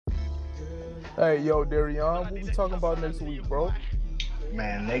Hey, yo, Darion, what we talking about next week, bro?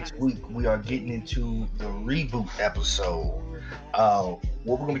 Man, next week we are getting into the reboot episode. What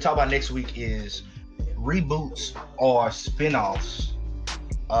we're gonna be talking about next week is reboots or spin-offs,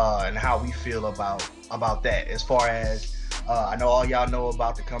 and how we feel about that. As far as I know, all y'all know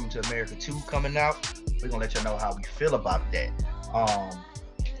about the Coming to America 2 coming out. We're gonna let y'all know how we feel about that.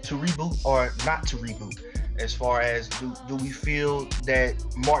 To reboot or not to reboot. As far as do we feel that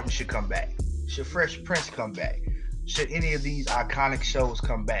Martin should come back? Should Fresh Prince come back? Should any of these iconic shows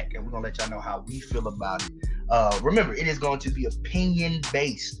come back? And we're gonna let y'all know how we feel about it. Remember, it is going to be opinion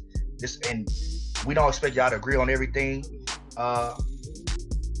based. This and we don't expect y'all to agree on everything. But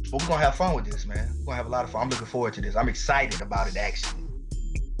we're gonna have fun with this, man. We're gonna have a lot of fun. I'm looking forward to this. I'm excited about it actually.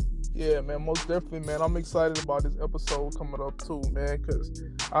 Yeah, man, most definitely, man. I'm excited about this episode coming up too, man, because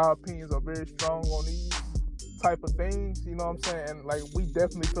our opinions are very strong on these type of things. You know what I'm saying? And like, we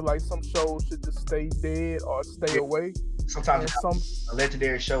definitely feel like some shows should just stay dead or stay away, Sometimes and it's a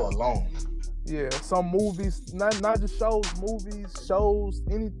legendary show alone. yeah, some movies, not just shows, movies, shows,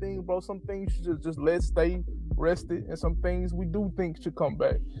 anything, bro. Some things should just let stay rested, and some things we do think should come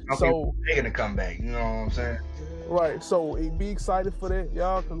back. So they're gonna come back. You know what I'm saying? right, so be excited for that,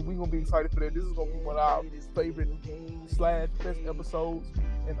 y'all, because we gonna be excited for that. This is gonna be one of our favorite / best episodes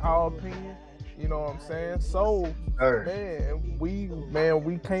in our opinion. You know what I'm saying? So man, we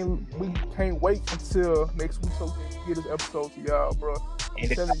can't wait until next week so we can get this episode to y'all, bro. I'm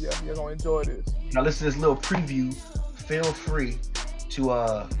telling y'all, you're gonna enjoy this. Now listen to this little preview. Feel free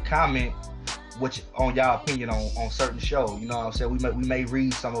to comment on y'all opinion on certain shows. You know what I'm saying? We may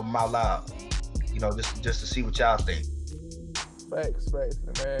read some of them out loud. You know, just to see what y'all think. Facts,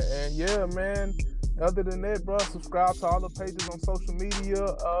 man. And yeah, man. Other than that, bro, subscribe to all the pages on social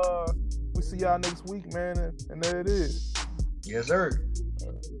media. We see y'all next week, man. And there it is. Yes, sir.